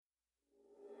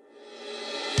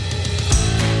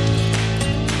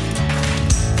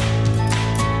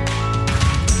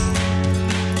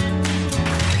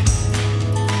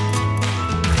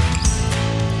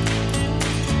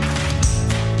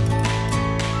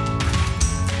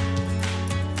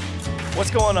What's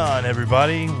going on,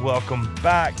 everybody? Welcome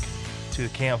back to the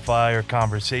Campfire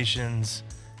Conversations.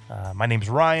 My name's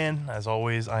Ryan. As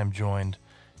always, I am joined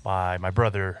by my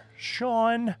brother,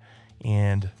 Sean,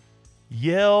 and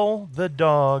Yell the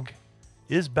dog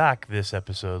is back this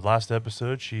episode. Last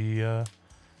episode,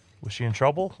 was she in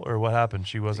trouble or what happened?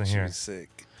 She wasn't here. She was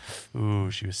sick.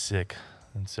 Ooh, she was sick.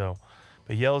 And so,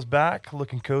 but Yell's back,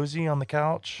 looking cozy on the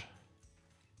couch.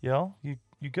 Yell, you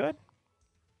good?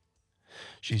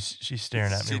 She's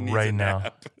staring at me right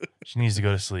now. She needs to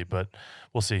go to sleep, but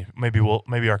we'll see. Maybe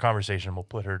our conversation will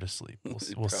put her to sleep.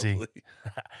 We'll see.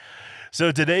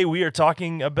 So today we are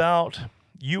talking about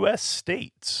U.S.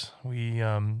 states.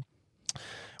 We've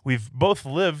both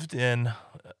lived in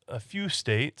a few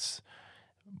states.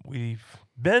 We've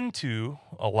been to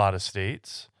a lot of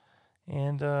states,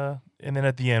 and then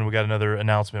at the end we got another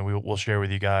announcement we'll share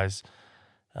with you guys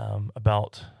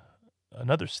about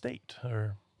another state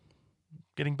or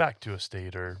getting back to a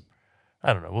state, or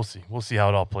I don't know. We'll see how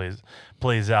it all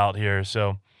plays out here.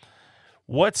 So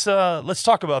let's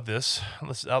talk about this.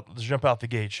 Let's jump out the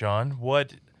gate, Sean.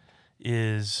 What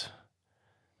is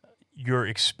your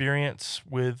experience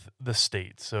with the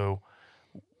state? So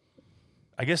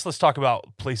I guess let's talk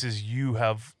about places you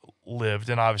have lived,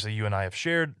 and obviously you and I have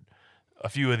shared a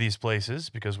few of these places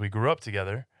because we grew up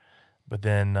together, but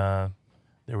then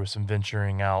there was some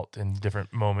venturing out in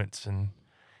different moments and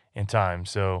time.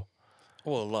 So,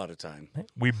 well, a lot of time.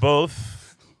 We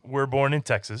both were born in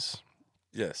Texas.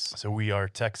 Yes. So we are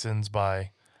Texans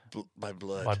by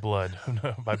blood. By blood,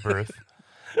 by birth.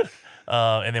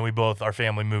 And then our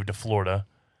family moved to Florida.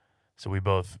 So we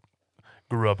both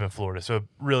grew up in Florida. So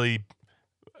really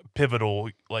pivotal,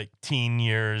 like teen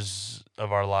years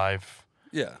of our life.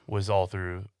 Yeah. Was all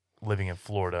through living in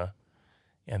Florida.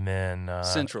 And then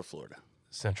Central Florida.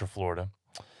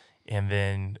 And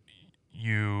then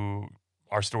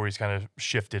our stories kind of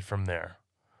shifted from there.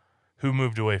 Who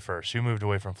moved away first? Who moved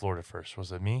away from Florida first?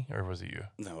 Was it me or was it you?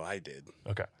 No, I did.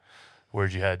 Okay.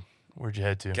 Where'd you head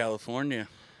to? California.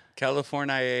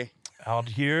 Out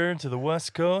here to the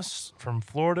West Coast from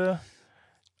Florida.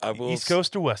 East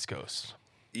Coast to West Coast.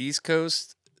 East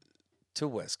Coast to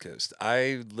West Coast.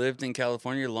 I lived in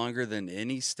California longer than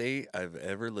any state I've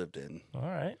ever lived in. All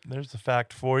right. There's the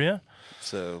fact for you.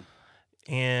 So.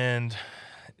 And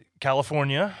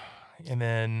California, and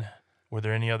then were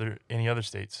there any other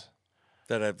states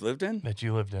that I've lived in? That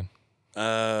you lived in?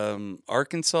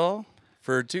 Arkansas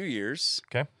for 2 years.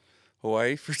 Okay.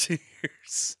 Hawaii for 2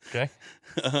 years. Okay.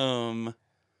 And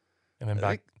then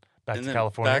back to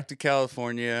California. Back to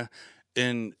California,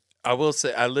 and I will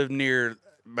say I live near.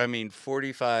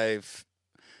 45.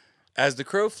 As the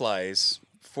crow flies,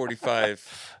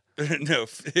 45. No,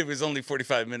 it was only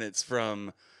 45 minutes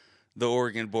from the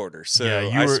Oregon border. So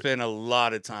I spent a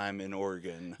lot of time in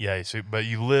Oregon. Yeah, but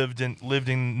you lived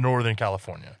in Northern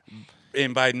California.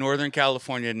 And by Northern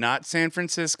California, not San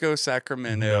Francisco,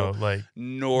 Sacramento. No, like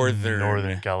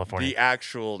Northern California. The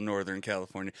actual Northern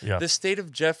California. Yeah. The state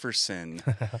of Jefferson,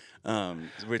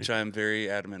 which I'm very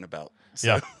adamant about. So.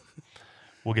 Yeah.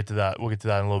 We'll get to that in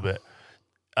a little bit.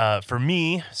 For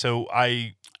me,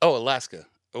 Alaska.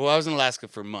 Well, I was in Alaska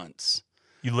for months.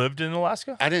 You lived in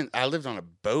Alaska? I lived on a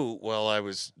boat while I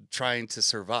was trying to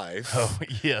survive. Oh,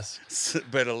 yes.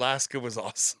 But Alaska was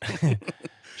awesome.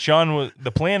 Sean,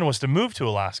 the plan was to move to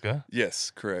Alaska.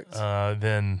 Yes, correct.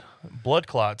 Then blood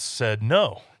clots said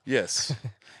no. Yes,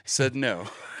 said no.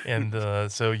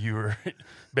 And so you were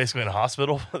basically in a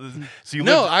hospital?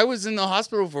 I was in the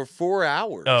hospital for 4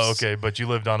 hours. Oh, okay. But you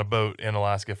lived on a boat in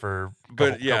Alaska for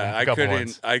a couple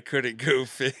months. I couldn't go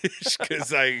fish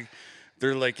because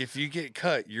they're like, if you get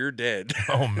cut, you're dead.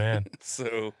 Oh, man.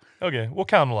 So. Okay. We'll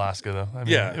count Alaska, though.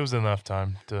 It was enough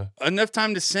time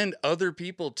to send other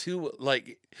people to,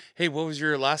 like, hey, what was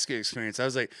your Alaska experience? I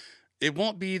was like, it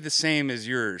won't be the same as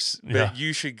yours, but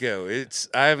you should go.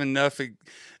 I have enough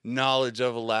knowledge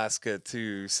of Alaska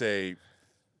to say,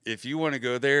 if you want to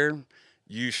go there,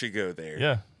 you should go there.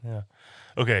 Yeah.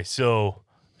 Okay, so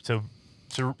to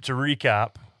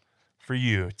recap for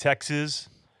you, Texas,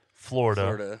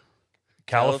 Florida,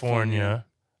 California,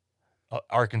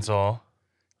 Arkansas,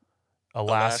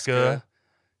 Alaska,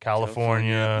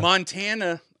 California,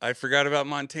 Montana. I forgot about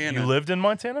Montana. You lived in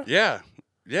Montana? Yeah.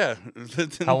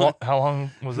 How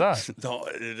long was that?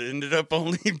 It ended up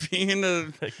only being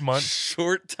a month,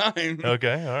 short time.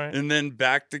 Okay, all right. And then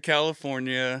back to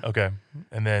California. Okay,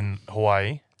 and then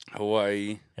Hawaii,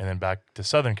 and then back to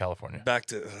Southern California.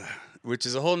 Which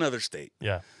is a whole nother state.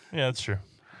 Yeah, that's true.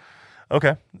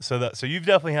 Okay, so you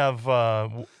definitely have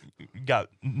got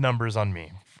numbers on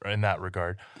me in that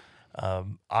regard.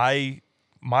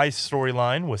 My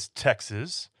storyline was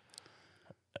Texas.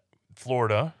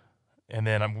 Florida, and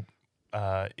then I'm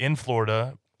in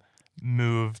Florida,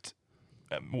 moved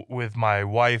with my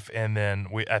wife, and then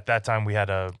at that time we had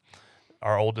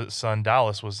our oldest son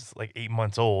Dallas was like 8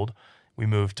 months old. We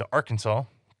moved to Arkansas,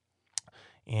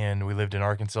 and we lived in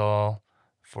Arkansas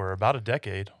for about a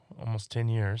decade, almost 10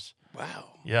 years. Wow.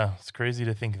 Yeah, it's crazy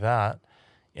to think that.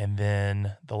 And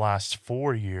then the last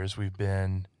 4 years we've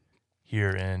been here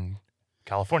in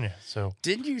California. So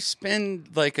didn't you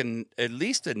spend like at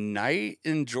least a night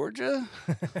in Georgia?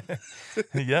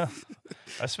 yeah,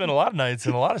 I spent a lot of nights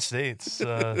in a lot of states,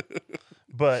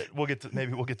 but we'll get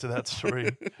to that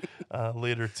story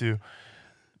later too.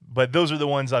 But those are the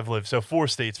ones I've lived. So 4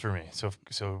 states for me.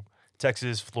 So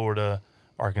Texas, Florida,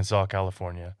 Arkansas,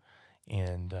 California,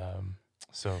 and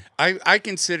so I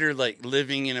consider like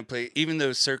living in a place, even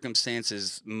though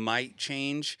circumstances might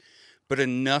change, but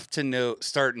enough to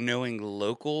start knowing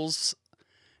locals.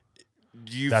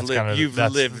 You've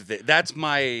lived there. That's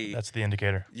the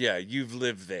indicator. Yeah, you've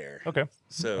lived there. Okay.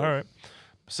 So all right.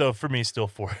 So for me, still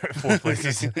four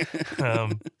places.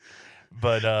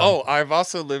 But I've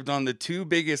also lived on the 2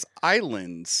 biggest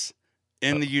islands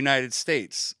in the United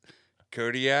States,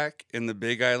 Kodiak and the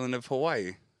Big Island of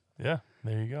Hawaii. Yeah,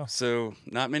 there you go. So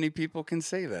not many people can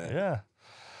say that. Yeah.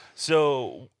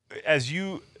 So as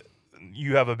you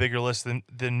have a bigger list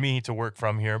than me to work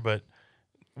from here, but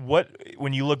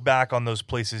when you look back on those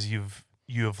places you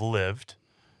have lived,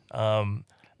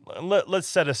 let's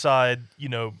set aside,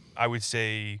 I would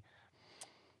say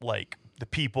like the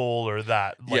people or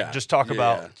that, like just talk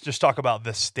about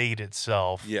the state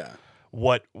itself. Yeah.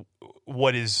 What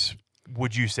would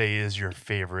you say is your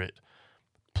favorite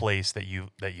place that you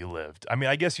lived? I mean,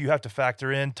 I guess you have to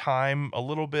factor in time a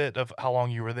little bit of how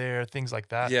long you were there, things like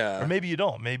that. Yeah. Or maybe you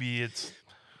don't. Maybe it's,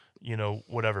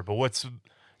 whatever. But what's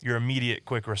your immediate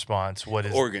quick response? What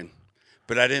is Oregon?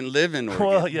 But I didn't live in Oregon.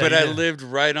 Well, yeah, I lived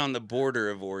right on the border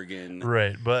of Oregon.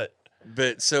 Right, but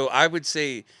so I would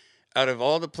say, out of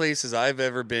all the places I've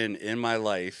ever been in my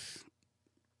life,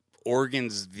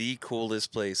 Oregon's the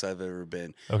coolest place I've ever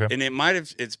been. Okay. And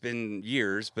it's been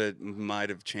years, but might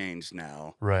have changed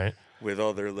now. Right. With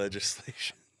all their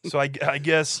legislation. So I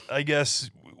guess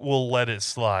we'll let it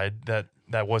slide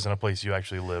that wasn't a place you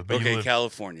actually lived. But okay,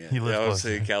 California. I would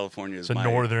say California is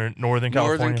northern California.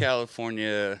 Northern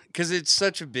California, because it's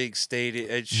such a big state.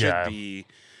 It should be.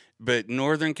 But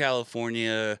Northern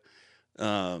California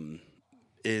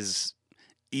is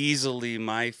easily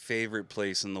my favorite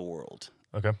place in the world.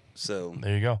 Okay. So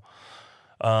there you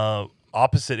go.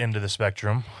 Opposite end of the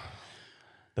spectrum,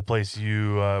 the place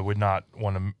you would not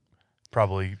want to,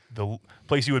 probably the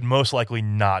place you would most likely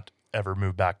not ever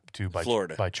move back to by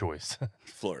Florida. By choice.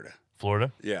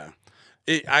 Florida. Yeah.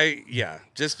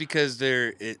 Just because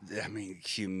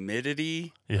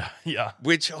humidity. Yeah.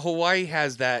 Which Hawaii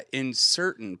has that in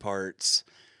certain parts,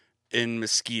 in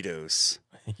mosquitoes.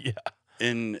 Yeah.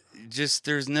 And just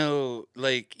there's no,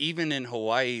 like, even in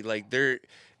Hawaii, like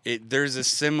there's a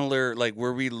similar, like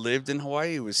where we lived in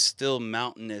Hawaii, it was still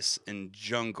mountainous and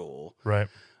jungle. Right.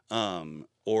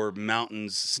 Or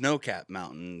mountains, snow-capped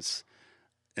mountains,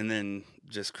 and then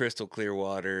just crystal clear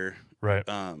water. Right.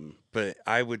 But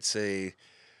I would say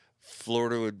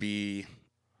Florida would be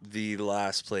the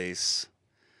last place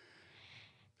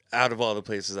out of all the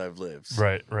places I've lived.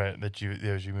 Right. That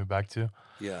you moved back to.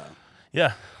 Yeah.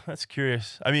 Yeah, that's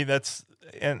curious. I mean,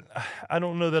 and I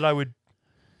don't know that I would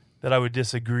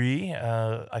disagree.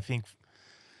 I think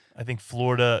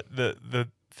Florida, the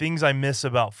things I miss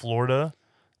about Florida,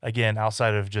 again,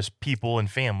 outside of just people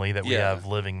and family that we have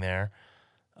living there,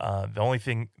 the only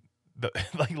thing,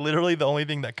 literally the only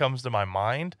thing that comes to my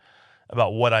mind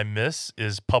about what I miss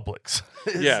is Publix.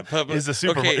 Publix is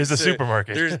the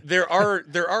supermarket. There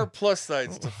are plus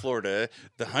sides to Florida.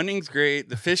 The hunting's great,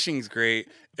 the fishing's great,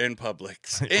 and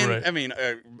Publix. And right. I mean,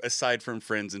 aside from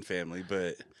friends and family,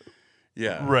 but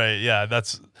yeah, right, yeah.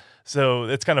 So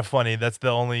it's kind of funny. That's the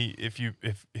only if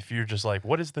you're just like,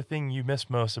 what is the thing you miss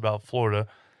most about Florida?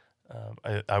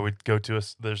 I would go to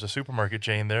there's a supermarket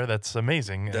chain there that's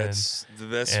amazing. That's the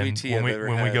best sweet tea I've ever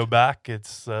had. When we go back,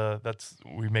 it's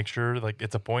we make sure like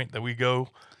it's a point that we go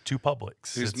to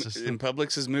Publix.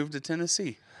 Publix has moved to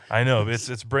Tennessee. I know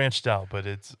it's branched out, but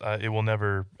it will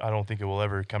never. I don't think it will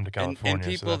ever come to California. And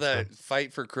people that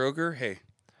fight for Kroger, hey,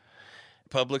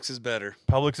 Publix is better.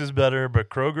 Publix is better, but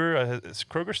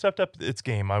Kroger stepped up its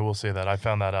game. I will say that. I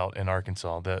found that out in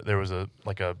Arkansas. That there was a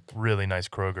really nice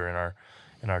Kroger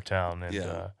in our town, and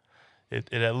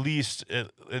it at least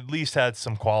had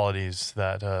some qualities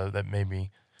that made me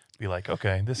be like,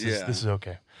 okay, this is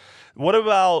okay. What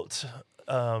about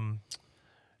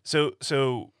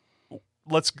so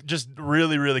let's just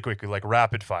really, really quickly, like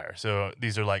rapid fire. So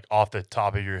these are like off the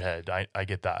top of your head. I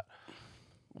get that.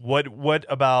 What do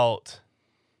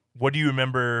you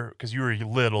remember? Because you were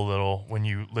little when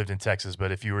you lived in Texas.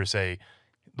 But if you were to say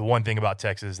the one thing about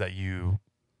Texas that you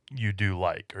do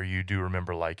like or you do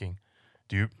remember liking,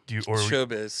 do you or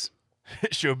Showbiz.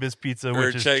 Showbiz Pizza, Or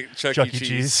which is Chuck E.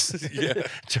 Cheese. Yeah.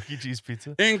 Chuck E. Cheese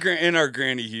Pizza. In our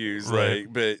Granny Hughes, Right.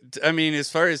 like, but I mean, as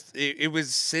far as it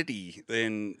was city,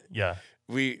 and Yeah,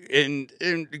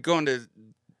 and going to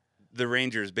the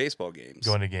Rangers baseball games,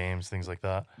 going to games, things like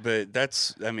that. but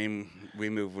that's, I mean, we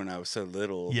moved when I was so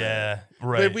little. Yeah, but,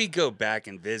 right. But we go back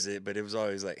and visit, but it was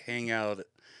always like hang out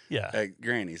Yeah, at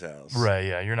Granny's house, right.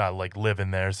 Yeah, you're not like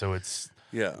living there, so it's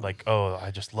Yeah, like, oh,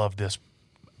 I just love this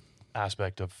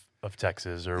aspect of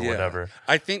Texas or whatever.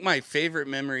 I think my favorite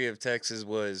memory of Texas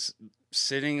was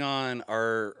sitting on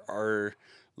our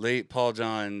late Paul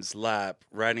John's lap,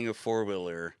 riding a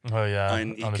 4-wheeler. Oh yeah,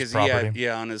 on his Because property. he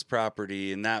had, on his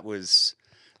property, and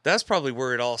that's probably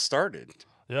where it all started.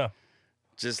 Yeah.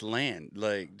 Just land,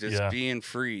 like just Yeah. being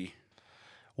free.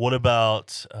 What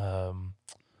about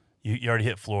you already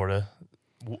hit Florida?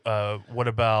 What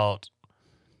about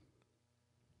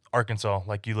Arkansas?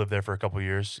 Like you lived there for a couple of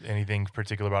years. Anything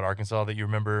particular about Arkansas that you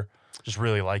remember just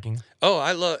really liking? Oh,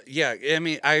 I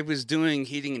mean, I was doing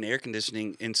heating and air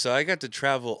conditioning, and so I got to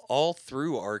travel all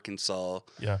through Arkansas,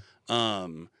 Yeah.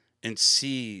 and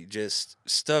see just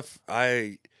stuff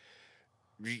I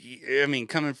mean,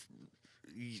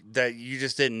 that you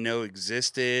just didn't know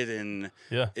existed, and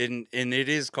Yeah. and it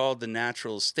is called the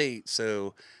natural state,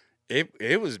 so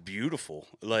it was beautiful,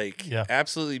 like Yeah.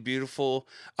 absolutely beautiful.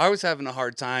 I was having a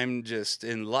hard time just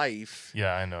in life,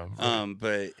 Yeah, I know.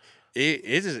 but it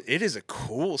is a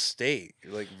cool state,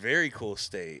 like very cool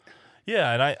state.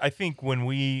 Yeah, and I think when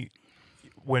me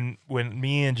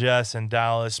and Jess and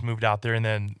Dallas moved out there, and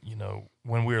then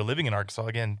when we were living in Arkansas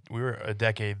again, we were a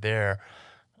decade there.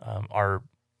 Our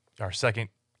second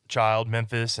child,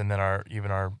 Memphis, and then our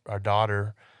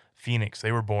daughter, Phoenix,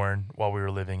 they were born while we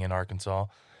were living in Arkansas,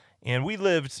 and we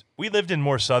lived in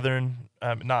more southern,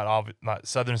 not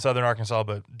southern Arkansas,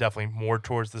 but definitely more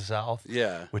towards the south.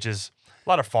 Yeah. Which is a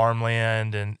lot of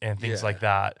farmland and things Yeah. like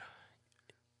that.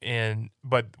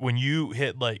 But when you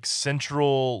hit like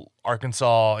central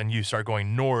Arkansas and you start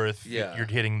going north, Yeah. you're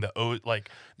hitting the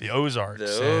Ozarks. The Ozarks.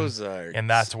 And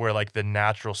that's where like the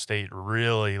natural state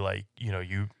really like, you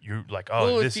like,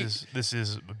 oh, Well, this is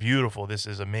beautiful. This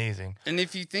is amazing. And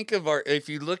if you think of if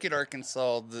you look at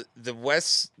Arkansas,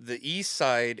 the east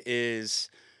side is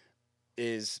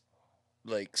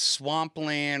like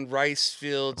swampland, rice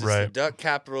fields. It's the Right. duck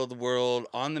capital of the world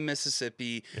on the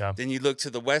Mississippi. Yeah. Then you look to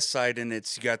the west side, and you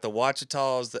got the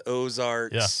Ouachitas, the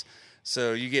Ozarks. Yeah.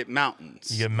 So you get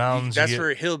mountains. You get mountains, That's you get-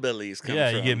 where hillbillies come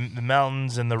Yeah, from. you get the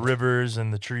mountains and the rivers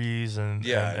and the trees and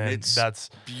and it's it's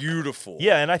beautiful.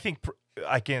 Yeah, and I think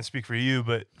I can't speak for you,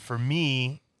 but for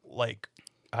me, like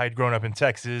I had grown up in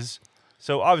Texas,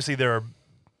 so obviously there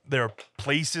are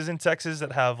places in Texas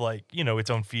that have like its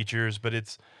own features, but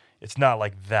it's not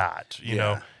like that, you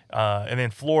know. And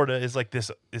then Florida is like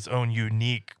its own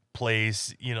unique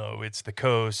place. It's the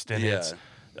coast and it's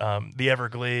the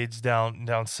Everglades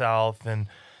down south and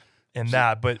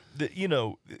that. But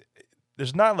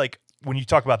there's not like when you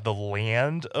talk about the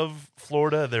land of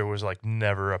Florida, there was like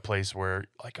never a place where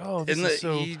like, oh, this is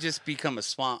so. You just become a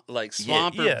swamp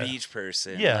or beach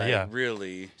person. Yeah, like, yeah.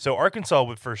 Really. So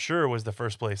Arkansas for sure was the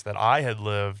first place that I had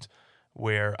lived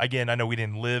where, again, I know we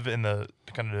didn't live in the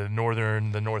kind of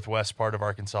the northwest part of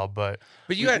Arkansas, but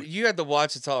you had the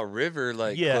Ouachita River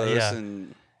like close. Yeah.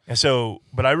 And so,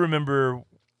 but I remember,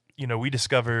 we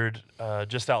discovered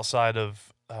just outside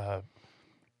of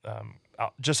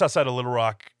Little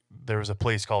Rock, there was a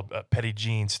place called Petit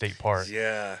Jean State Park.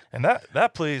 Yeah. And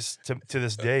that place to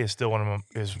this day is still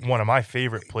one of my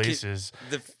favorite places.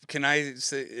 Can I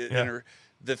say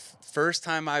the first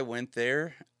time I went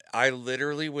there, I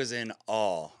literally was in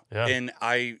awe. Yeah. And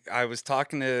I was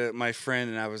talking to my friend,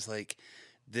 and I was like,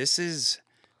 this is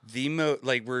the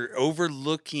like we're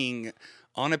overlooking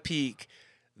on a peak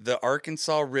the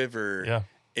Arkansas River. Yeah.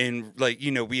 And like,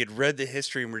 we had read the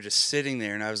history, and we're just sitting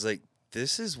there, and I was like,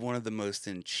 this is one of the most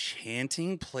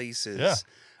enchanting places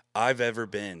I've ever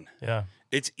been. Yeah.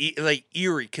 It's like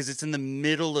eerie because it's in the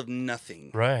middle of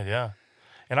nothing. Right, yeah.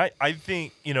 And I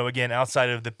think, again, outside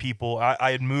of the people,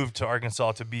 I had moved to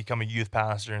Arkansas to become a youth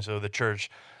pastor. And so the church,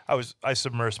 I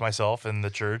submersed myself in the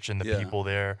church and the people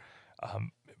there.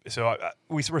 So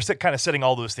we're kind of setting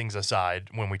all those things aside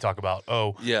when we talk about,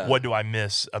 what do I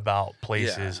miss about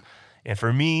places? Yeah. And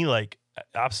for me, like,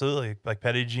 absolutely, like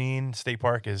Petit Jean State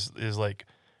Park is like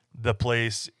the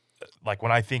place like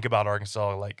when I think about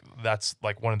Arkansas, like that's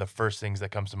like one of the first things that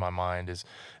comes to my mind is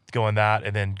going that,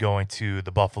 and then going to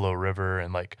the Buffalo River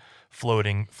and like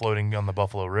floating on the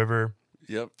Buffalo River.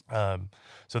 Yep.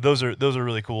 So those are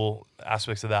really cool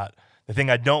aspects of that. The thing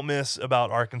I don't miss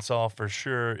about Arkansas for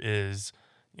sure is,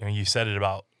 you said it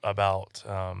about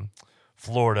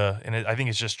Florida, and I think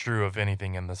it's just true of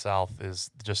anything in the South,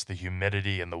 is just the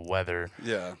humidity and the weather.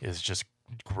 Yeah. Is just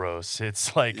gross.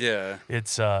 It's like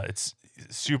it's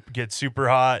gets super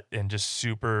hot and just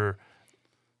super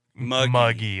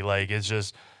muggy. Like it's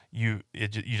just you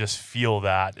just feel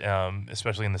that,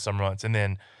 especially in the summer months. And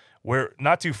then where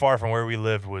not too far from where we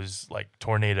lived was like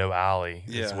Tornado Alley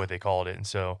is what they called it. And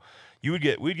so we'd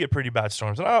get pretty bad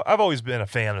storms. And I've always been a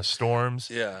fan of storms.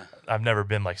 Yeah. I've never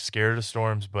been like scared of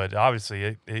storms, but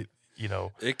obviously it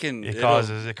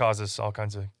causes all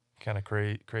kinds of kind of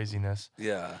craziness.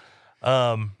 Yeah.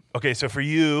 Okay, so for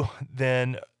you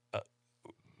then,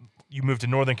 you moved to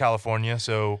Northern California.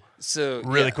 So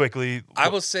really quickly, I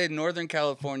will say Northern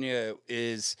California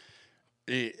is,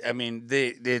 I mean,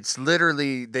 it's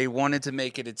literally, they wanted to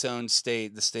make it its own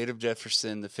state, the state of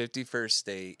Jefferson, the 51st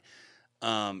state.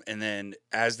 And then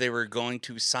as they were going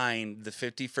to sign the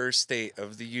 51st state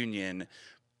of the Union,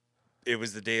 it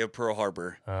was the day of Pearl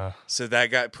Harbor. So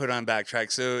that got put on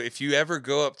backtrack. So if you ever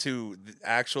go up to the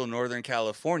actual Northern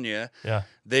California,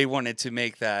 they wanted to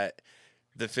make that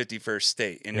the 51st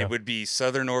state. And it would be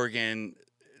Southern Oregon,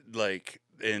 like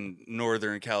in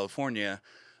Northern California.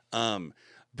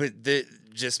 But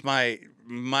just my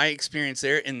experience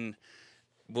there, and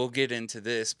we'll get into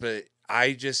this, but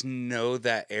I just know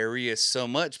that area so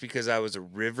much because I was a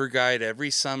river guide every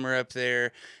summer up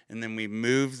there, and then we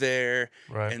moved there,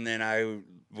 and then I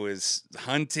was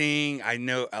hunting. I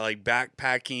like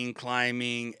backpacking,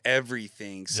 climbing,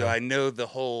 everything. So I know the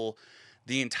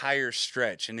entire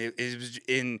stretch, and it was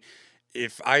in.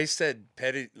 If I said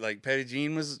Petit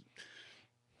Jean was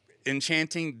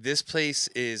enchanting, this place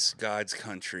is God's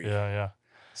country. Yeah.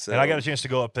 So, and I got a chance to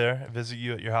go up there, visit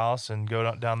you at your house, and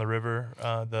go down the river,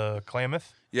 the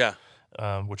Klamath. Yeah.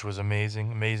 Which was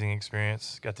amazing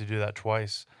experience. Got to do that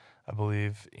twice, I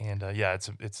believe, and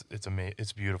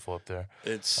it's beautiful up there.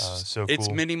 It's so cool. It's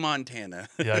mini Montana.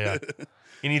 Yeah.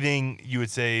 Anything you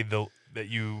would say the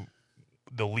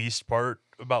least part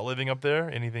about living up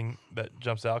there? Anything that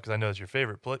jumps out? Because I know it's your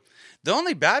favorite. The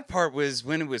only bad part was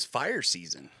when it was fire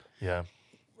season. Yeah.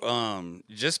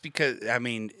 Just because, I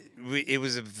mean, it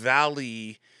was a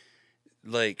valley,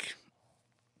 like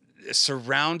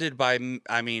surrounded by,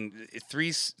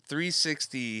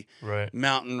 360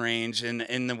 mountain range, and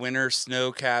in the winter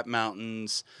snow-capped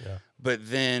mountains. Yeah.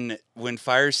 But then when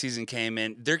fire season came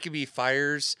in, there could be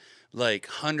fires like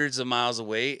hundreds of miles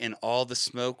away, and all the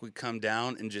smoke would come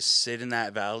down and just sit in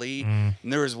that valley. And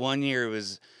there was one year, it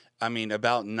was,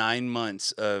 about 9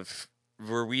 months of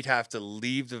where we'd have to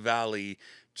leave the valley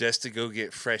just to go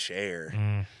get fresh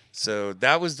air. So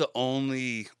that was the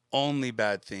only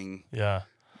bad thing. Yeah.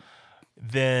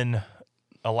 Then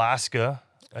Alaska,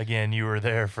 again, you were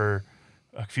there for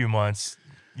a few months,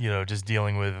 just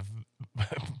dealing with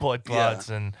blood clots,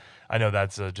 and I know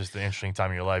that's just an interesting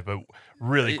time in your life, but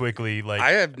really quickly, like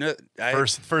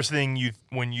first thing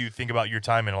when you think about your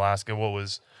time in Alaska, what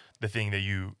was the thing that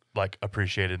you like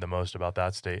appreciated the most about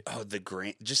that state? Oh, the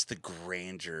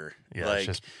grandeur. Yeah, like,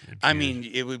 it's just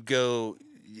it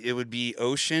would be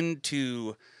ocean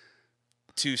to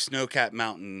snow-capped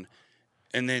mountain,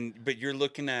 and then but you're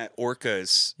looking at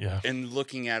orcas, and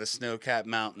looking at a snow-capped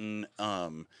mountain,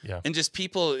 and just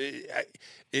people.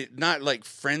 It not like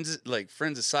friends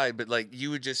aside, but like you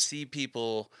would just see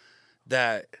people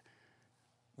that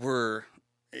were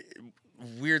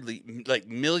weirdly like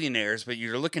millionaires, but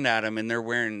you're looking at them and they're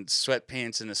wearing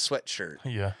sweatpants and a sweatshirt.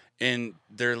 Yeah. And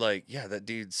they're like, yeah, that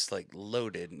dude's like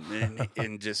loaded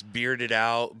and just bearded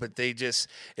out. But it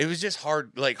was just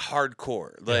hard, like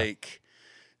hardcore, like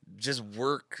just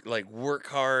work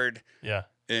hard. Yeah.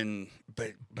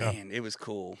 But man, it was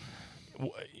cool.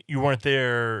 You weren't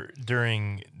there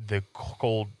during the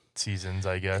cold seasons,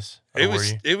 I guess.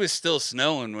 It was still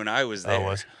snowing when I was there.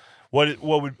 Oh, it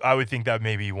was. I would think that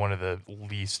maybe one of the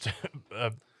least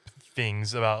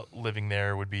things about living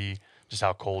there would be just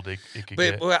how cold it could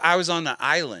get. But I was on the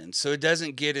island, so it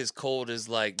doesn't get as cold as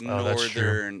like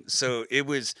northern. So it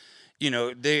was,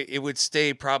 it would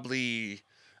stay probably,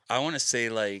 I want to say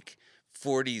like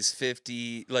 40s,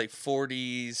 50, like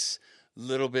 40s,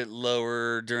 little bit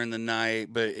lower during the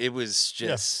night, but it was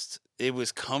just it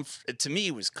was to me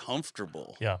it was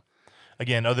comfortable. Yeah.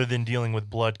 Again, other than dealing with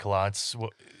blood clots,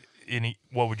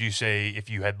 what would you say if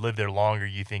you had lived there longer?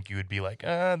 You think you would be like,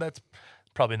 that's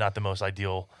probably not the most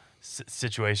ideal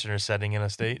situation or setting in a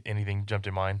state? Anything jumped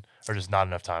in mind, or just not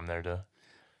enough time there to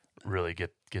really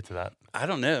get to that? I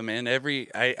don't know, man.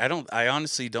 I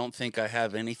honestly don't think I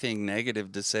have anything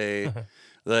negative to say.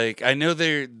 Like, I know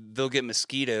they'll get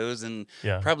mosquitoes and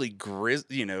Yeah. probably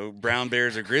brown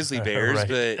bears or grizzly bears,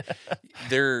 Right. but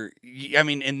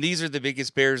and these are the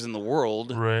biggest bears in the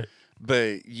world. Right.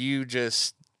 But you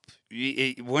just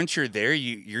once you're there,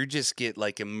 you just get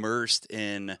like immersed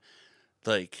in,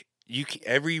 like,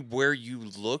 everywhere you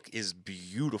look is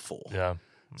beautiful. Yeah.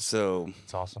 So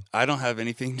It's awesome. I don't have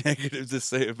anything negative to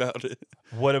say about it.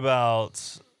 What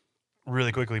about,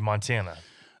 really quickly, Montana?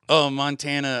 Oh,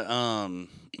 Montana,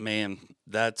 man,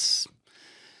 that's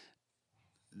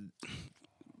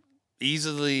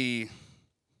easily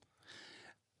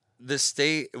the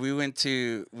state we went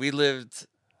to.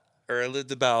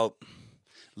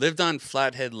 Lived on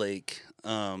Flathead Lake,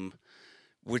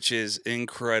 which is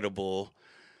incredible.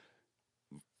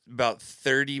 About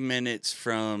 30 minutes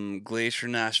from Glacier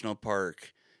National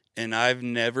Park, and I've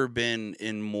never been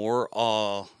in more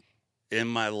awe in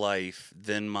my life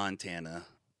than Montana.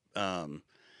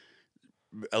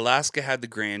 Alaska had the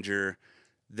grandeur.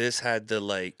 This had the,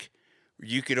 like,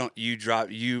 drop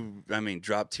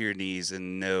to your knees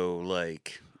and know,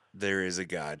 like, there is a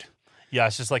God. Yeah,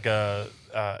 it's just like and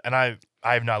I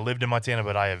have not lived in Montana,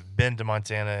 but I have been to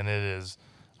Montana, and it is,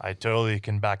 I totally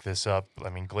can back this up. I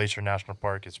mean, Glacier National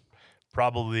Park is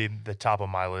probably the top of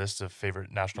my list of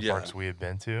favorite national parks we have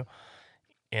been to.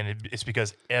 And it's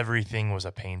because everything was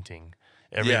a painting.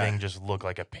 Everything just looked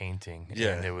like a painting.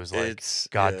 Yeah. And it was like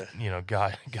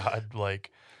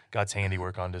God's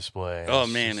handiwork on display. Oh,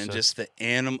 man, and just the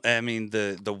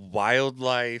the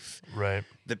wildlife. Right.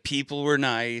 The people were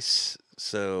nice.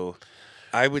 So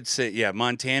I would say,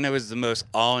 Montana was the most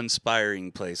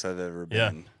awe-inspiring place I've ever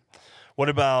been. Yeah. What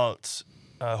about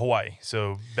Hawaii?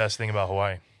 So, best thing about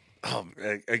Hawaii? Oh,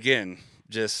 again,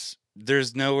 just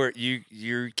there's nowhere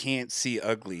you can't see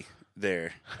ugly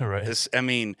there. Right.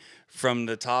 From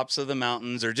the tops of the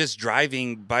mountains, or just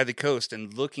driving by the coast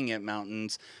and looking at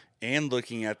mountains and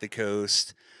looking at the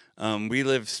coast. I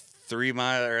live 3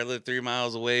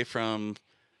 miles away from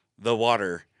the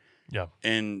water. Yeah.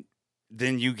 And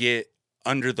then you get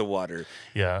under the water.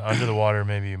 Yeah, under the water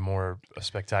may be more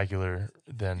spectacular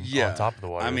than on top of the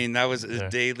water. I mean, that was a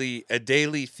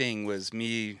daily thing, was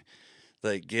me,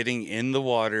 like, getting in the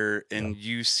water and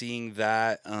you seeing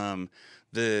that.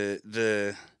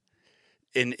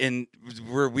 In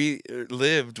where we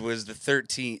lived was the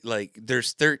 13, like,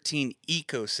 there's 13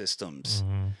 ecosystems.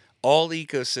 Mm-hmm. All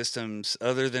ecosystems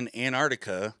other than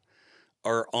Antarctica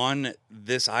are on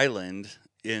this island,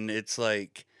 and it's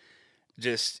like,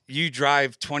 just, you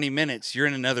drive 20 minutes, you're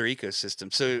in another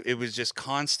ecosystem. So it was just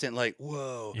constant, like,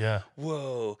 whoa,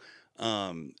 whoa.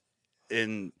 And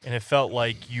it felt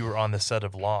like you were on the set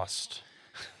of Lost.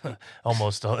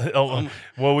 Almost.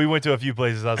 Well, we went to a few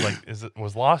places. I was like,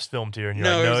 was Lost filmed here? And you're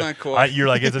like, no, it was not quite. You're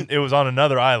like, it was on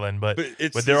another island, but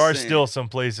there are same. still some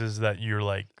places that you're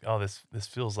like, oh, this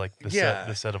feels like the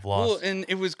set of Lost. Well, and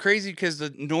it was crazy because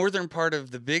the northern part of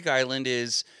the Big Island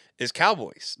is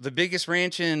cowboys. The biggest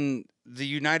ranch in the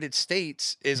United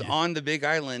States is on the Big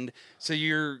Island. So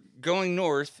you're going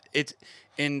north. It's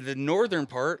in the northern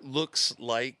part looks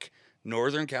like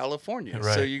Northern California.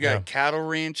 Right, So you got cattle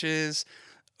ranches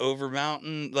over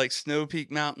mountain, like Snow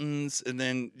Peak Mountains, and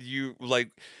then you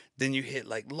hit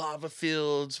like lava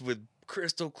fields with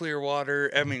crystal clear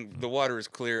water. I mean, the water is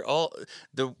clear. All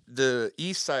the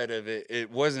east side of it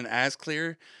wasn't as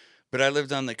clear, but I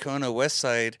lived on the Kona west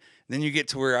side. Then you get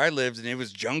to where I lived, and it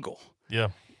was jungle. Yeah.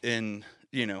 And,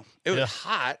 it was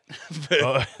hot.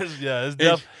 But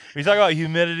It's we talk about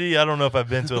humidity. I don't know if I've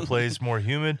been to a place more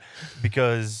humid,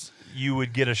 because you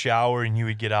would get a shower and you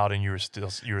would get out and you were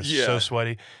so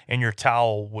sweaty, and your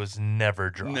towel was never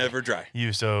dry. Never dry.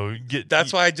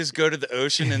 That's why I just go to the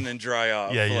ocean and then dry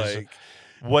off. Yeah.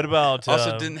 What about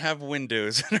also didn't have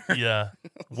windows? Yeah.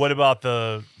 What about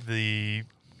the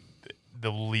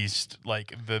least,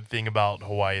 like, the thing about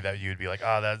Hawaii that you'd be like,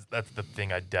 that's the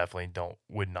thing I definitely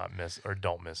would not miss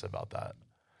about that?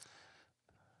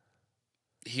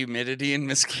 Humidity and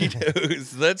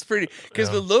mosquitoes. That's pretty, because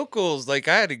the locals, like,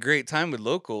 I had a great time with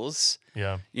locals.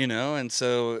 Yeah. And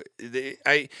so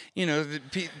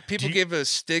people give a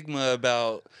stigma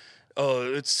about,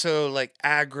 oh, it's so, like,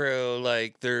 aggro,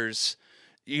 like, there's,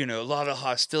 a lot of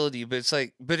hostility, but it's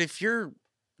like, but if you're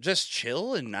just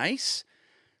chill and nice,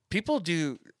 people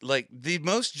do, like, the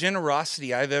most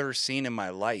generosity I've ever seen in my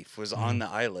life was on the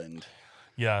island.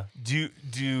 Yeah.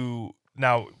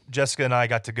 Now, Jessica and I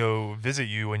got to go visit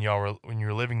you when you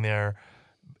were living there,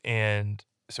 and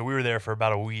so we were there for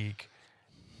about a week.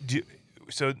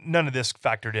 so none of this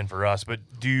factored in for us, but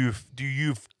do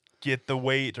you get the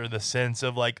weight or the sense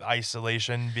of like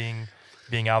isolation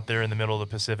being out there in the middle of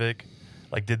the Pacific?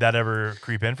 Like, did that ever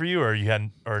creep in for you, or you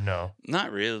hadn't, or no?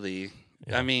 Not really.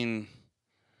 Yeah. I mean,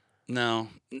 no,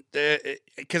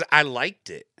 because I liked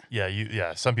it.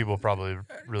 Yeah, some people probably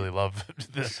really love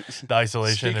the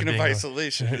isolation. Speaking of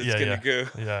isolation, it's gonna go.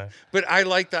 Yeah, but I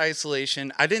like the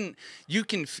isolation. I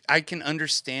can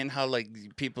understand how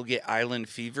like people get island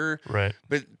fever, right?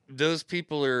 But those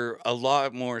people are a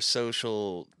lot more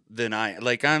social than I.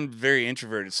 Like I'm very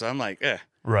introverted, so I'm like, eh.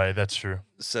 Right, that's true.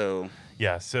 So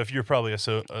yeah, so if you're probably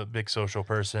a big social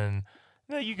person,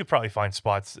 you could probably find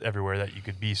spots everywhere that you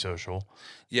could be social.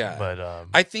 Yeah. But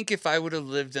I think if I would have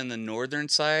lived on the northern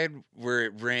side where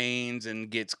it rains and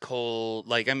gets cold,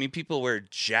 like, I mean, people wear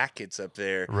jackets up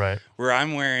there. Right. Where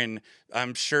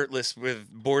I'm shirtless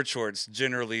with board shorts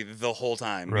generally the whole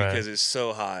time because it's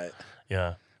so hot.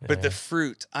 Yeah. But the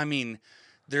fruit, I mean,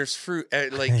 there's fruit.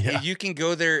 Like, you can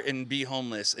go there and be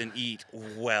homeless and eat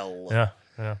well.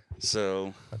 Yeah.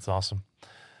 So. That's awesome.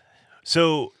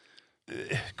 So.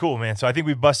 Cool, man. So I think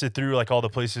we've busted through like all the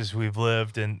places we've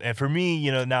lived, and for me, you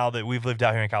know, now that we've lived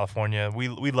out here in California, we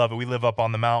love it. We live up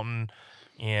on the mountain,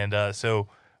 and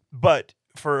but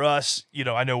for us, you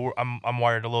know, I know I'm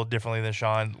wired a little differently than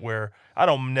Sean, where I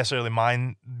don't necessarily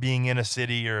mind being in a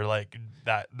city or like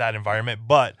that environment,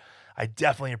 but I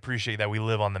definitely appreciate that we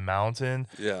live on the mountain.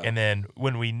 Yeah. And then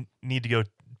when we need to go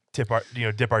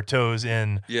dip our toes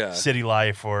in city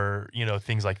life or, you know,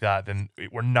 things like that, then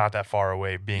we're not that far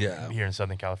away being here in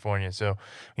Southern California. So,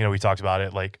 you know, we talked about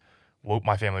it, like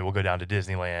my family will go down to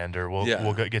Disneyland, or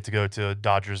we'll get to go to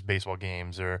Dodgers baseball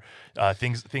games, or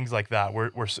things like that.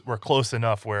 We're close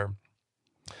enough where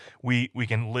we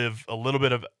can live a little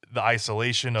bit of the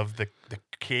isolation of the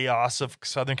chaos of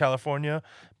Southern California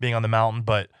being on the mountain,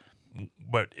 but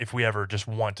if we ever just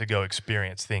want to go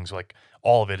experience things, like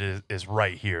all of it is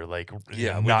right here. Like,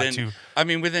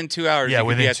 within 2 hours, you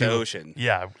can be at the ocean.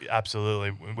 Yeah, absolutely.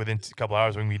 Within a couple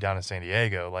hours, we can be down in San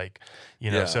Diego. Like,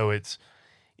 you know, so it's,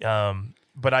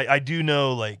 but I do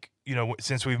know, like, you know,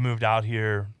 since we've moved out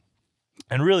here,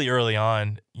 and really early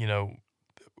on, you know,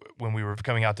 when we were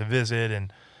coming out to visit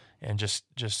and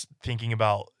just thinking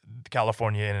about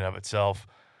California in and of itself,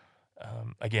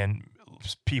 again,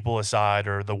 people aside,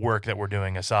 or the work that we're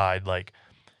doing aside, like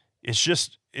it's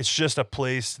just a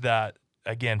place that,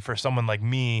 again, for someone like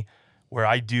me, where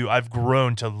I've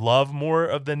grown to love more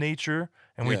of the nature.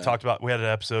 And we had an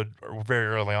episode very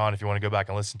early on, if you want to go back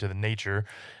and listen to the nature,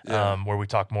 where we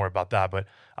talk more about that. But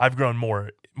I've grown more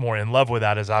in love with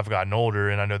that as I've gotten older,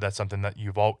 and I know that's something that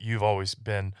you've always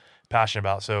been passionate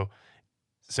about.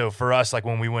 So for us, like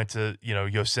when we went to, you know,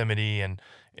 Yosemite and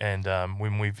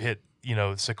when we've hit, you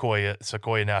know, Sequoia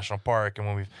National Park, and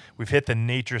when we've hit the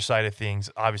nature side of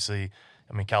things, obviously,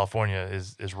 I mean, California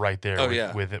is right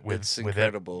there. With it's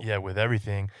incredible. With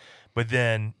everything. But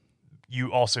then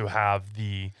you also have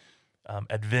the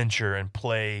adventure and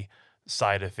play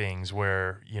side of things,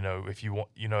 where, you know, if you want,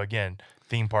 you know, again,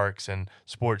 theme parks and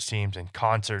sports teams and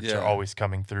concerts are always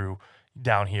coming through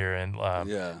down here, and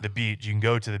the beach. You can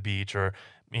go to the beach, or,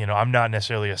 you know, I'm not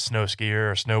necessarily a snow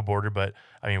skier or snowboarder, but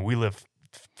I mean, we live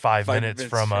 5 minutes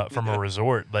from a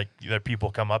resort. Like, there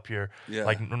people come up here,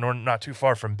 like not too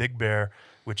far from Big Bear,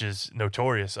 which is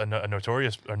notorious, a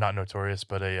notorious, or not notorious,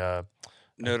 but a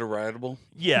notorietable.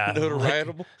 Yeah,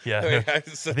 notorietable. Like, I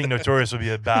think notorious would be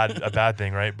a bad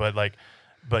thing, right?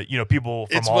 But you know, people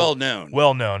from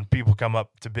well known people come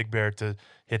up to Big Bear to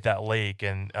hit that lake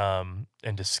and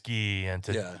to ski and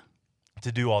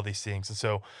to do all these things. And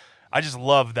so I just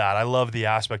love that. I love the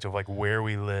aspect of like where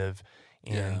we live.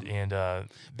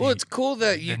 It's cool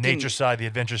that the nature side, the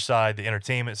adventure side, the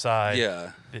entertainment side.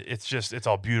 Yeah, it's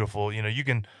all beautiful. You know, you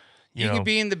can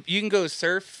go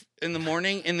surf in the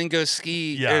morning and then go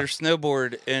ski or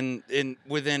snowboard in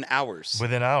within hours.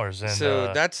 And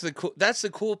so that's the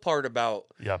cool part about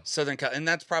Southern Cal, and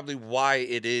that's probably why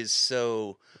it is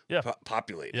so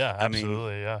populated. Yeah,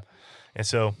 absolutely. And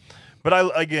so, but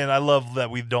I love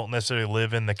that we don't necessarily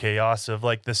live in the chaos of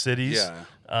like the cities. Yeah.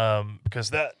 Because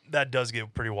that does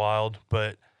get pretty wild,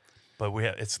 but we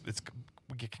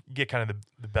get kind of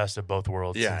the best of both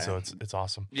worlds. Yeah. And so it's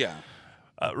awesome. Yeah.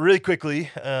 Really quickly,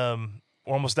 we're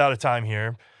almost out of time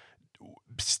here.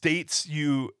 States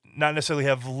you not necessarily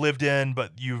have lived in,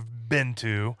 but you've been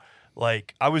to.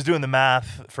 Like, I was doing the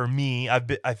math for me. I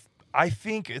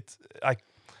think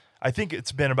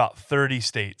it's been about 30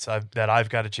 states that I've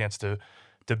got a chance to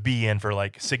be in for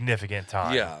like significant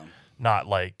time. Yeah. Not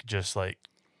like just like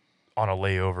on a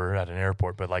layover at an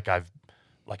airport, but like I've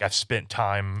like I've spent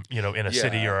time, in a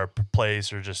city or a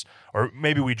place, or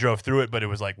maybe we drove through it, but it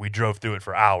was like we drove through it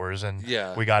for hours and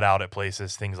we got out at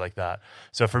places, things like that.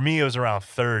 So for me, it was around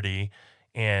 30.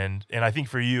 And I think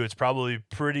for you, it's probably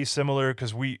pretty similar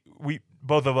because we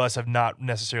both of us have not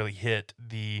necessarily hit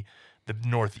the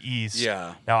Northeast.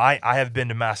 Yeah. Now I have been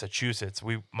to Massachusetts.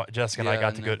 Jessica and I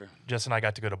got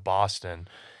to go to Boston,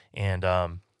 and I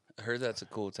heard that's a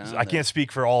cool town. I can't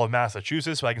speak for all of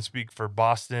Massachusetts, but I can speak for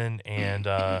Boston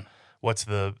and what's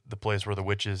the place where the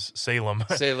witches? Salem.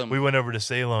 Salem. We went over to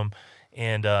Salem,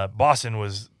 and Boston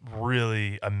was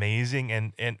really amazing,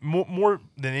 and more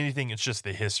than anything, it's just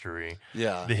the history.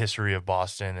 Yeah. The history of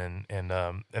Boston and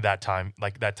at that time,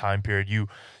 like that time period, you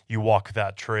walk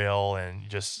that trail and you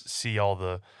just see all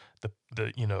the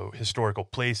historical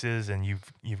places, and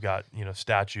you've got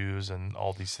statues and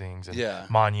all these things and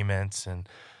monuments, and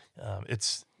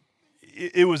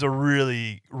it was a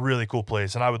really, really cool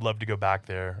place, and I would love to go back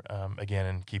there again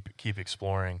and keep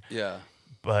exploring. Yeah.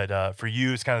 But for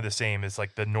you, it's kind of the same. It's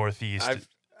like the Northeast. I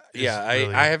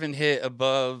haven't hit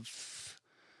above.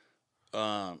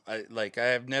 I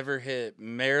have never hit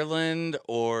Maryland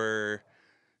or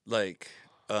like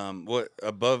what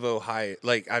above Ohio.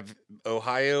 Like I've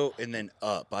Ohio and then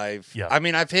up. I've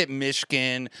hit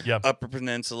Michigan, Upper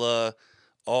Peninsula.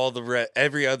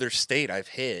 Every other state I've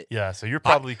hit. Yeah, so you're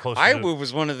probably close. Iowa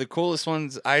was one of the coolest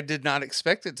ones. I did not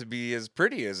expect it to be as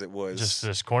pretty as it was.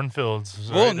 Just cornfields.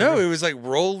 Well, right? No, it was like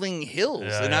rolling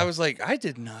hills, and I was like, I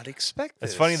did not expect this.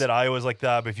 It's funny that Iowa's like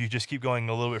that, but if you just keep going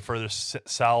a little bit further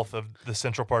south of the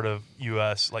central part of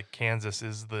U.S., like Kansas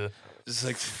is it's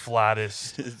like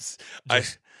flattest,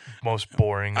 most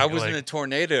boring. I was in a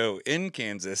tornado in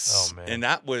Kansas, and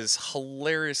that was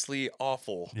hilariously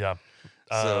awful. Yeah.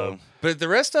 So, but the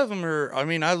rest of them are. I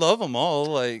mean, I love them all.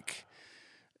 Like,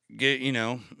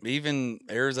 even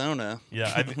Arizona.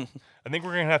 Yeah, I think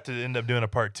we're gonna have to end up doing a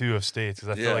part 2 of states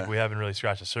because I feel like we haven't really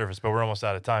scratched the surface. But we're almost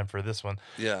out of time for this one.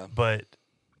 Yeah. But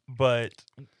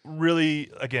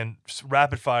really, again,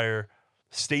 rapid fire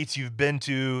states you've been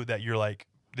to that you're like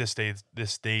this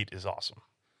state is awesome.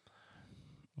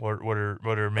 What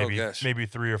are maybe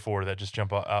 3 or 4 that just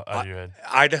jump out of your head?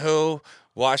 Idaho,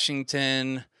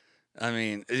 Washington. I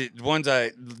mean, ones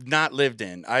I not lived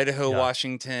in. Idaho,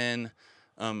 Washington,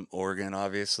 Oregon,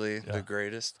 obviously, the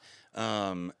greatest.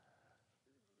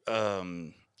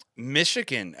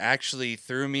 Michigan actually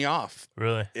threw me off.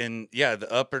 Really? And the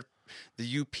Upers.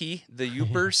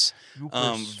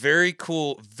 Very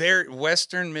cool. Very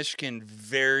Western Michigan,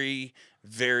 very,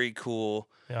 very cool.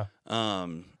 Yeah.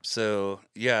 So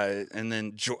and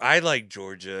then I like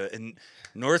Georgia and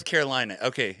North Carolina.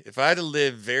 Okay, if I had to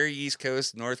live very East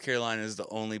Coast, North Carolina is the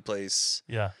only place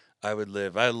I would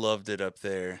live. I loved it up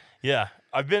there. Yeah,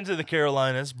 I've been to the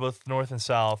Carolinas, both North and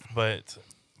South, but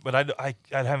I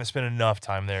haven't spent enough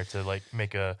time there to like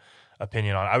make a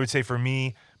opinion on it. I would say for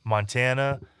me,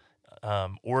 Montana,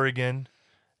 Oregon.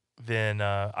 Then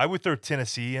I would throw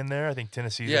Tennessee in there. I think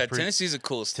Tennessee's Tennessee's a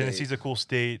cool state. Tennessee's a cool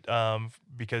state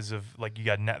because of like you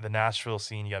got the Nashville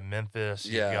scene, you got Memphis,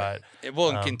 you got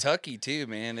in Kentucky too,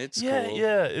 man. It's cool.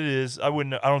 Yeah, it is. I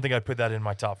don't think I'd put that in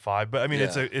my top 5, but I mean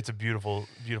it's a beautiful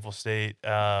state.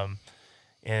 And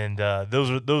those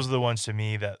are the ones to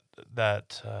me that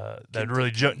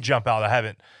really jump out. I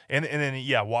haven't, and then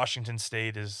Washington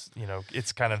State is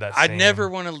it's kind of that. I'd never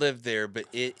want to live there, but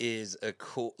it is a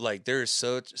cool. Like there's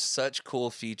such cool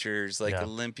features like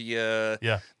Olympia,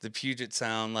 the Puget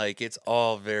Sound. Like it's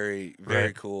all very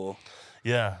very cool.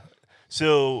 Yeah.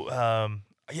 So I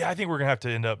think we're gonna have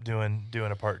to end up doing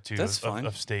a part 2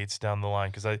 of states down the line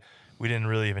because we didn't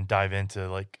really even dive into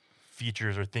like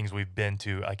features or things we've been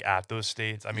to like at those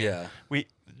states. I mean, we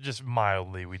just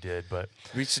mildly we did, but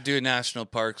we should do a national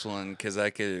parks one because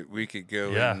we could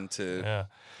go into. Yeah.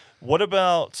 What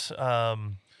about?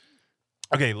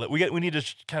 Okay, we need to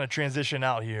kind of transition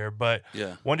out here, but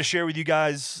wanted to share with you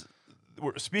guys.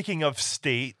 Speaking of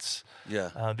states,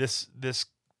 this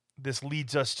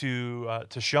leads us to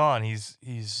Sean.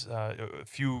 He's a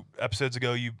few episodes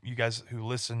ago. You guys who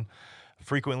listen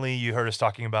frequently, you heard us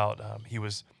talking about he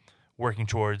was working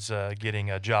towards getting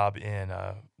a job in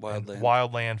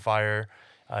wildland fire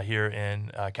here in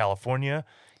California,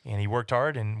 and he worked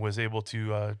hard and was able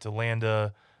to land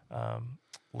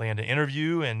an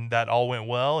interview, and that all went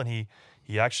well, and he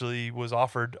actually was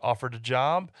offered a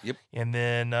job. Yep. And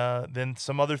then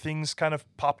some other things kind of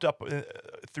popped up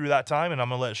through that time, and I'm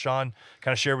gonna let Sean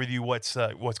kind of share with you what's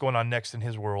going on next in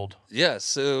his world. Yeah.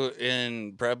 So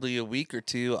in probably a week or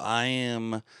 2, I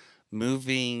am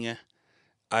moving.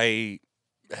 I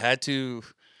had to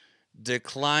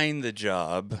decline the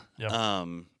job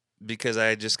because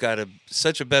I just got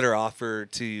such a better offer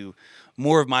to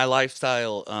more of my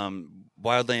lifestyle.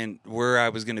 Wildland, where I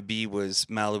was going to be was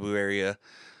Malibu area,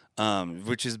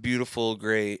 which is beautiful,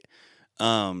 great.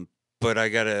 But I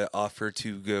got an offer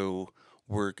to go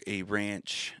work a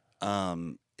ranch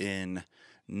in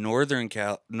northern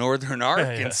Arkansas. Northern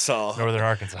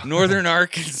Arkansas. Northern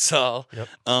Arkansas.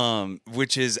 Yep.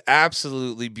 Which is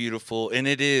absolutely beautiful, and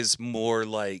it is more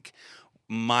like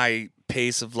my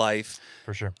pace of life.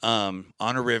 For sure. On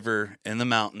a river in the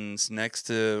mountains next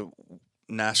to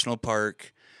national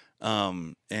park.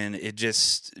 And it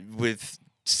just, with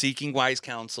seeking wise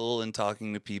counsel and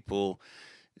talking to people,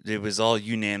 it was all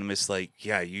unanimous. Like,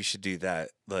 yeah, you should do that.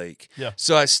 Like, yeah.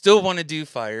 So I still want to do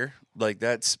fire, like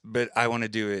but I want to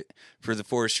do it for the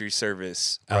Forestry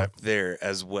Service out there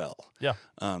as well. Yeah.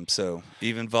 So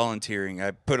even volunteering,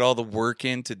 I put all the work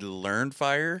in to learn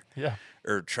fire. Yeah.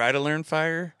 Or try to learn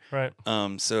fire. Right.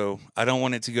 So I don't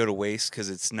want it to go to waste because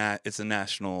it's a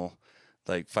national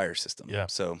like fire system. Yeah.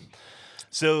 So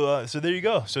there you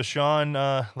go. So Sean,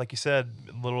 like you said,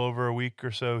 a little over a week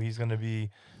or so, he's going to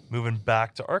be moving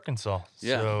back to Arkansas.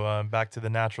 Yeah. So back to the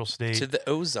natural state. To the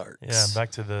Ozarks. Yeah, back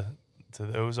to the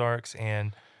Ozarks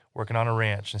and working on a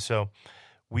ranch. And so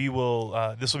we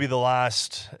will. This will be the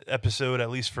last episode,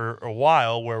 at least for a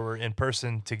while, where we're in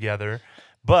person together.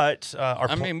 But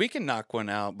I mean, we can knock one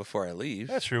out before I leave.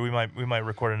 That's true. We might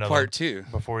record another part 2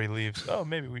 before he leaves. Oh,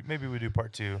 maybe we do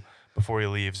part 2 before he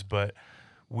leaves. But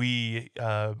we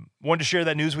wanted to share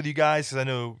that news with you guys because I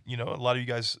know a lot of you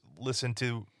guys listen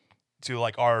to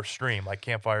like our stream, like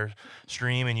Campfire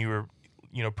stream, and you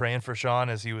were praying for Sean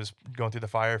as he was going through the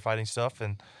firefighting stuff,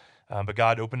 and but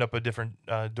God opened up a different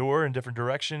door in different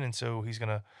direction, and so he's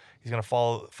gonna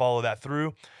follow that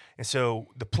through. And so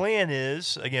the plan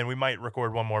is, again, we might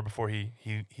record one more before he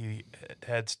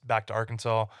heads back to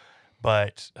Arkansas,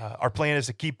 but our plan is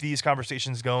to keep these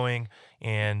conversations going,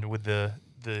 and with the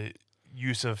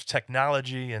use of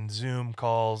technology and Zoom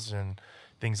calls and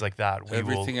things like that,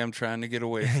 everything I'm trying to get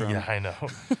away from. Yeah, I know.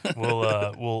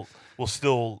 We'll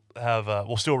still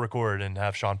record and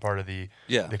have Sean part of the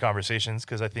conversations,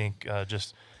 because I think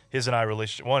just his and I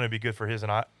relationship, one, it'd be good for his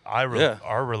and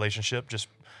our relationship, just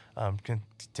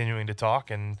continuing to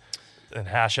talk and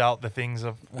hash out the things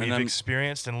we've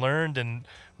experienced and learned and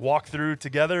walk through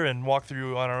together and walk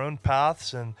through on our own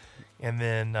paths, and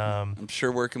then I'm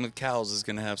sure working with cows is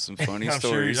going to have some funny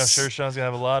stories. I'm sure Sean's going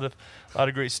to have a lot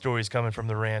of great stories coming from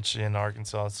the ranch in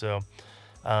Arkansas. So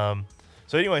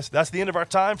anyways, that's the end of our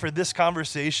time for this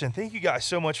conversation. Thank you guys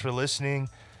so much for listening.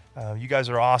 You guys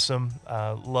are awesome.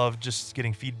 Love just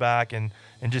getting feedback and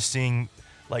just seeing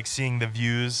the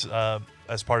views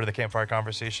as part of the Campfire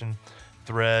Conversation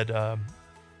thread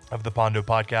of the Pondo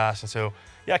podcast. And so,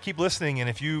 yeah, keep listening. And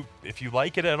if you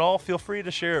like it at all, feel free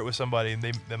to share it with somebody, and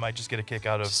they might just get a kick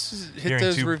out of hit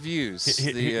those reviews.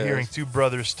 Hearing two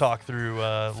brothers talk through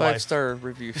 5-star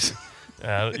reviews.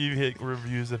 You hit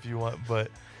reviews if you want.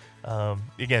 But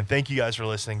again, thank you guys for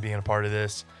listening, being a part of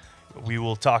this. We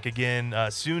will talk again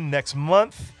soon next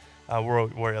month,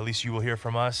 where at least you will hear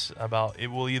from us about it.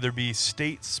 Will either be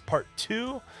States Part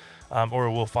 2, or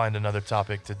we'll find another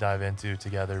topic to dive into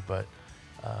together. But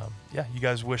yeah, you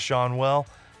guys wish Sean well,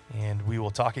 and we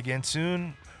will talk again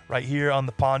soon right here on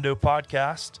the Pondo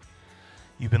podcast.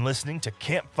 You've been listening to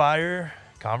Campfire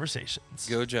Conversations.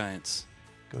 Go Giants.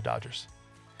 Go Dodgers.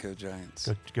 Go Giants.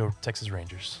 Go Texas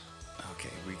Rangers. Okay,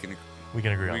 we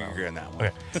can agree on that one.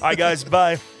 Okay. All right, guys,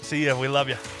 bye. See ya. We love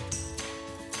you.